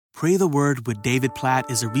Pray the Word with David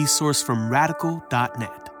Platt is a resource from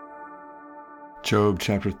Radical.net. Job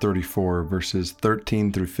chapter 34, verses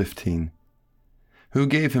 13 through 15. Who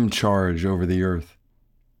gave him charge over the earth?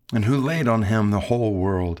 And who laid on him the whole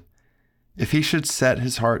world? If he should set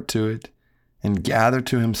his heart to it, and gather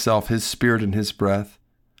to himself his spirit and his breath,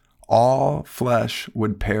 all flesh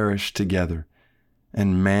would perish together,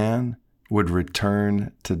 and man would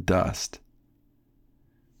return to dust.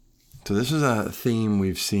 So this is a theme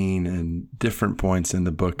we've seen in different points in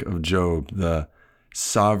the book of Job, the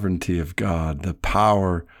sovereignty of God, the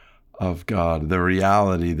power of God, the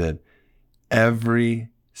reality that every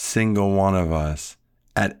single one of us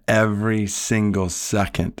at every single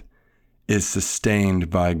second is sustained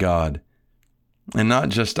by God. And not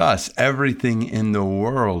just us, everything in the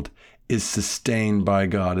world is sustained by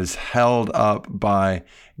God, is held up by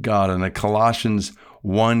God. In a Colossians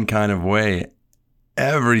 1 kind of way,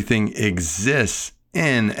 everything exists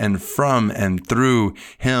in and from and through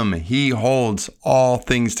him. He holds all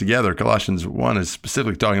things together. Colossians 1 is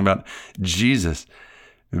specifically talking about Jesus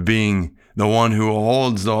being the one who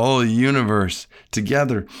holds the whole universe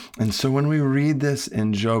together. And so when we read this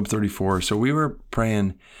in Job 34, so we were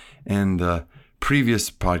praying in the previous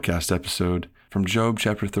podcast episode from Job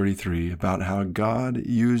chapter 33 about how God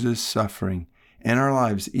uses suffering in our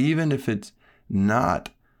lives, even if it's not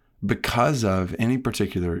because of any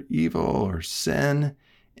particular evil or sin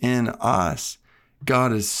in us.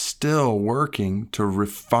 God is still working to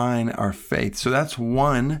refine our faith. So that's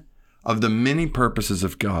one of the many purposes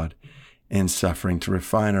of God in suffering, to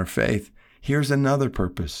refine our faith. Here's another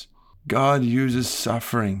purpose. God uses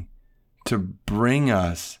suffering to bring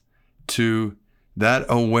us to that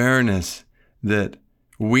awareness that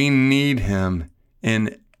we need him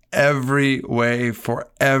in every way for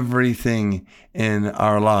everything in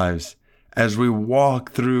our lives. As we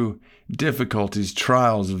walk through difficulties,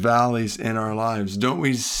 trials, valleys in our lives, don't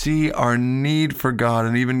we see our need for God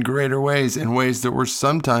in even greater ways, in ways that we're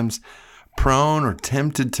sometimes prone or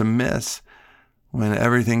tempted to miss when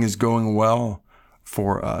everything is going well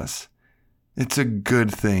for us? It's a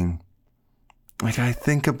good thing. Like, I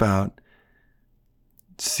think about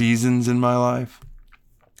seasons in my life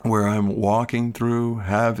where I'm walking through,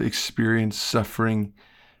 have experienced suffering,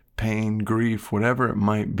 pain, grief, whatever it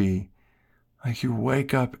might be. Like, you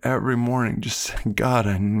wake up every morning just saying, God,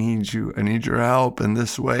 I need you. I need your help in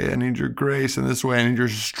this way. I need your grace in this way. I need your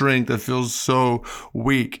strength. I feel so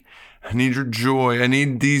weak. I need your joy. I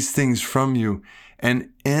need these things from you. And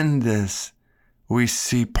in this, we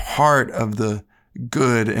see part of the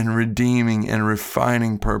good and redeeming and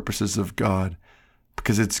refining purposes of God,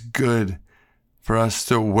 because it's good for us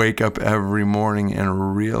to wake up every morning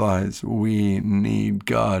and realize we need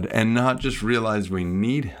God, and not just realize we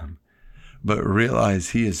need him, but realize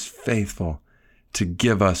he is faithful to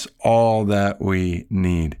give us all that we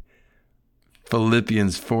need.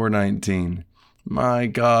 Philippians 4:19, my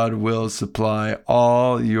God will supply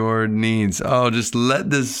all your needs. Oh, just let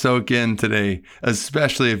this soak in today,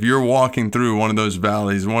 especially if you're walking through one of those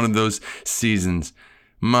valleys, one of those seasons.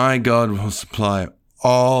 My God will supply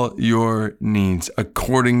all your needs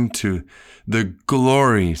according to the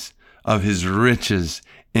glories of his riches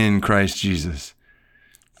in Christ Jesus.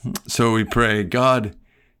 So we pray, God,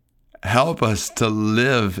 help us to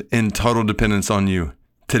live in total dependence on you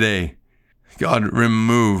today. God,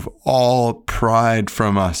 remove all pride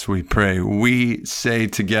from us, we pray. We say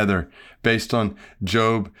together, based on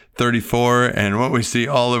Job 34 and what we see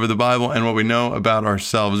all over the Bible and what we know about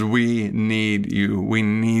ourselves, we need you. We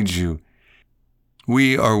need you.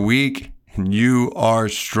 We are weak and you are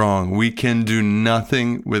strong. We can do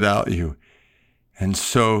nothing without you. And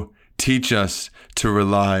so teach us to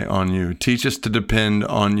rely on you. Teach us to depend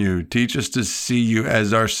on you. Teach us to see you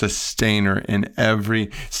as our sustainer in every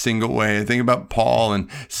single way. I think about Paul in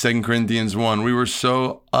 2 Corinthians 1. We were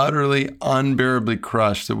so utterly, unbearably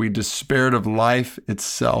crushed that we despaired of life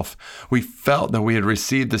itself. We felt that we had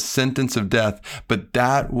received the sentence of death, but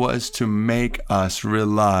that was to make us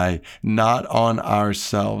rely not on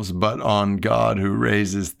ourselves, but on God who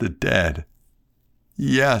raises the dead.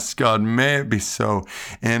 Yes, God, may it be so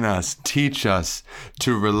in us. Teach us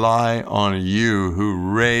to rely on you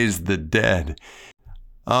who raised the dead.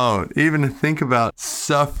 Oh, even to think about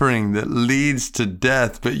suffering that leads to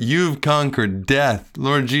death, but you've conquered death.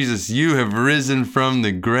 Lord Jesus, you have risen from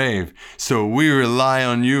the grave. So we rely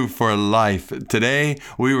on you for life. Today,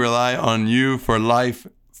 we rely on you for life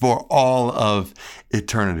for all of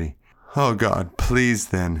eternity. Oh God, please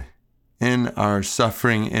then, in our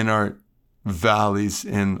suffering, in our valleys,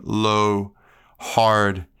 in low,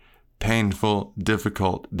 hard, painful,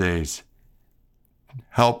 difficult days,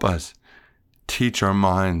 help us teach our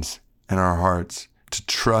minds and our hearts to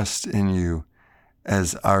trust in you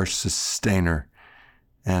as our sustainer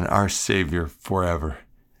and our Savior forever.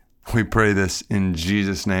 We pray this in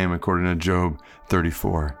Jesus' name according to Job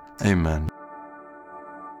 34. Amen.